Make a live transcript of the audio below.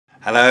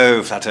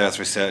Hello, Flat Earth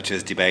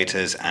researchers,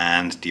 debaters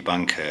and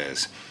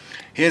debunkers.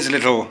 Here's a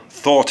little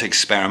thought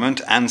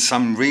experiment and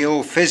some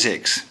real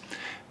physics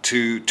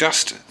to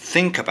just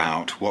think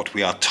about what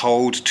we are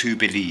told to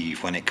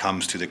believe when it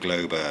comes to the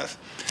globe Earth.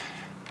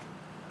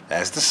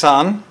 There's the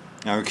sun,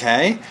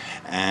 okay,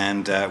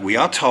 and we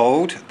are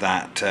told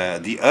that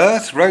the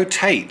Earth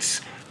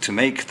rotates to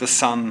make the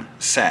sun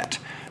set.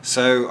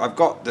 So I've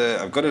got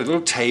a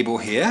little table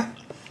here,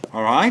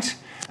 all right,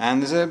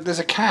 and there's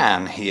a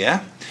can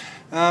here.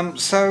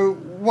 So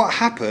what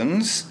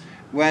happens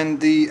when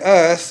the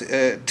Earth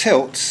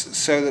tilts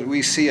so that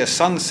we see a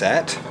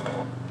sunset?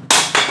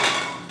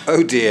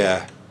 Oh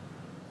dear,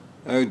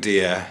 oh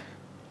dear.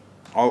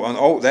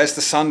 Oh, there's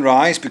the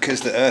sunrise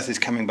because the Earth is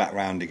coming back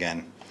round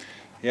again.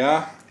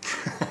 Yeah?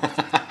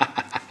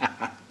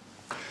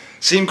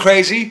 Seem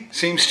crazy?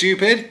 Seem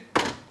stupid?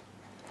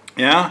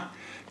 Yeah?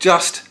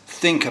 Just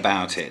think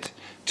about it.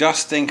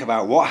 Just think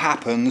about what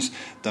happens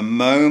the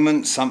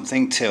moment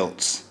something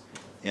tilts.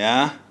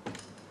 Yeah?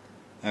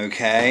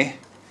 Okay?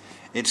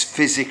 It's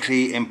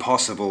physically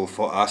impossible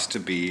for us to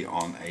be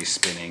on a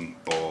spinning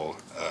ball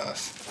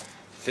Earth.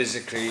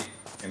 Physically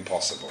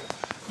impossible.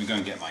 Let me go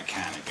and get my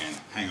can again.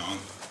 Hang on.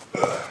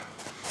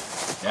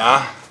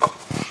 Yeah?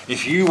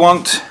 If you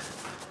want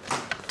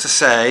to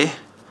say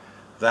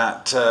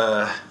that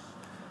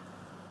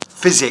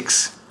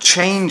physics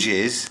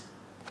changes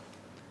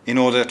in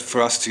order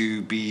for us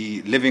to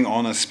be living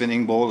on a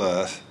spinning ball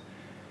Earth,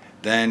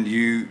 then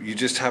you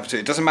just have to,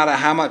 it doesn't matter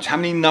how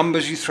many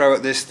numbers you throw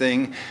at this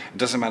thing, it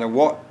doesn't matter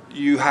what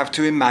you have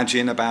to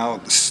imagine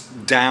about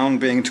down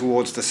being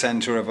towards the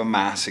center of a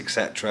mass,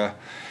 etc.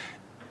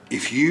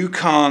 If you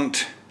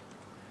can't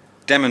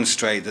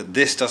demonstrate that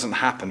this doesn't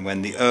happen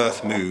when the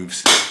Earth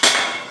moves,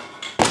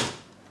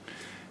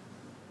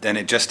 then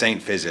it just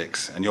ain't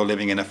physics and you're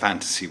living in a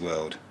fantasy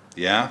world.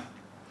 Yeah?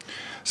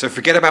 So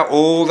forget about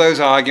all those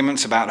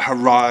arguments about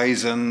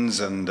horizons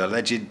and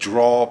alleged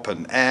drop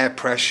and air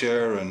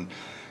pressure and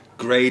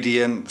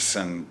gradients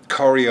and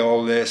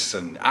Coriolis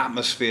and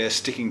atmosphere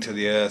sticking to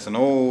the Earth and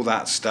all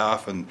that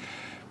stuff and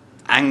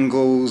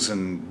angles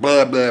and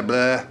blah blah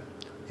blah.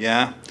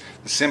 Yeah?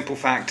 The simple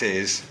fact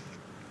is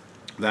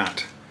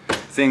that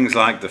things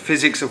like the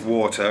physics of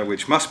water,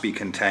 which must be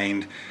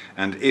contained,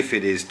 and if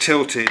it is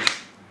tilted,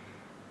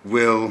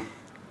 will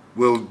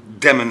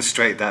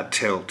demonstrate that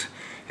tilt.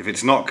 If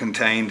it's not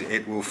contained,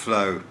 it will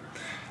flow.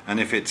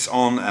 And if it's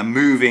on a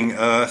moving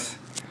Earth,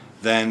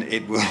 then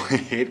it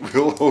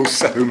will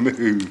also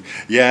move.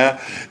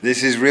 Yeah?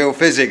 This is real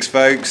physics,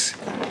 folks.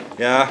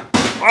 Yeah?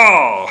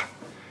 Oh!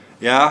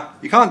 Yeah?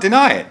 You can't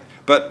deny it.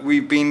 But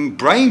we've been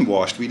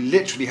brainwashed. We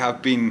literally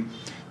have been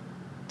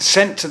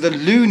sent to the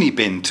loony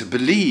bin to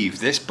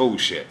believe this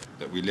bullshit,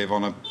 that we live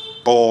on a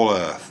ball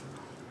Earth.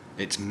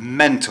 It's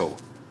mental.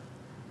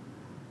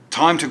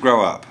 Time to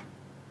grow up.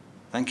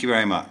 Thank you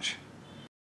very much.